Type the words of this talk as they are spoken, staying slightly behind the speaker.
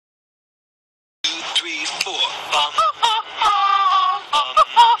3, 4. Bum.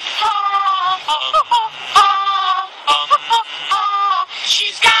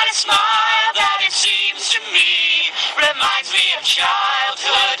 She's got a smile that it seems to me reminds me of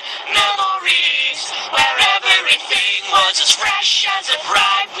childhood memories, where everything was as fresh as a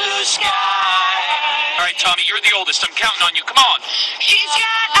bright blue sky. All right, Tommy, you're the oldest. I'm counting on you. Come on. She's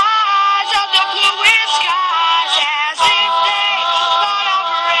got eyes of the bluest skies, as if they thought of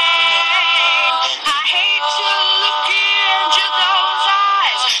rain. I hate to look into those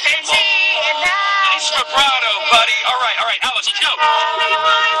eyes and see it now. Nice vibrato, buddy. All right, Alice, let's go.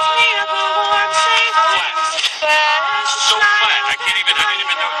 Reminds me of a warm, safe Flat. So flat. I don't even know.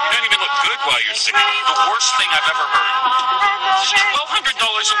 You don't even look good while you're singing. The worst thing I've ever heard. This is $1,200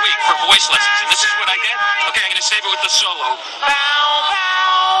 a week for voice lessons, and this is what I get? Okay, I'm going to save it with the solo. Bow,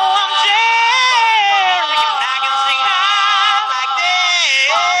 bow, I'm daring, I can sing high like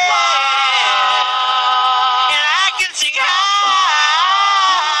this, and I can sing high.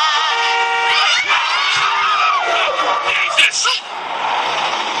 Jesus!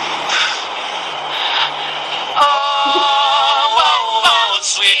 Oh,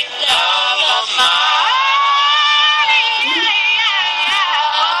 sweet love of mine.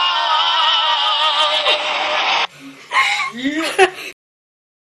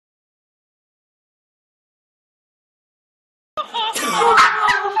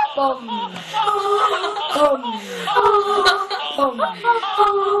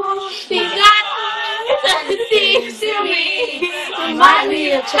 These eyes that seems to me remind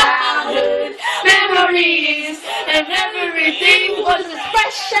me of childhood memories, and everything was as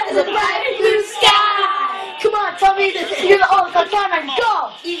fresh as a bright blue sky. Come on, tell me this. You're the oldest. I'm counting.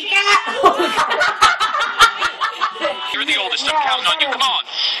 Go. You're the oldest. I'm counting on you. Come on.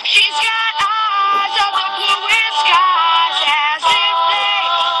 She's got eyes of the bluest skies, as if they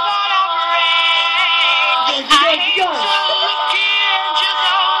thought of rain. I hate to look into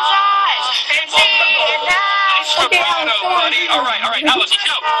those eyes and see it now. Nice vibrato, buddy. All right, Alice, let's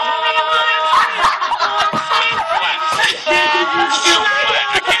go. Flat. So flat.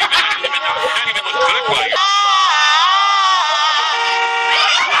 I don't even know. You don't even look good while you're...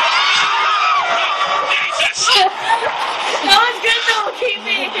 Jesus! That was good though, keep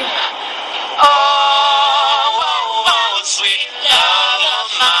me. Oh, sweet love of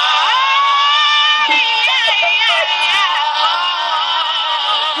mine.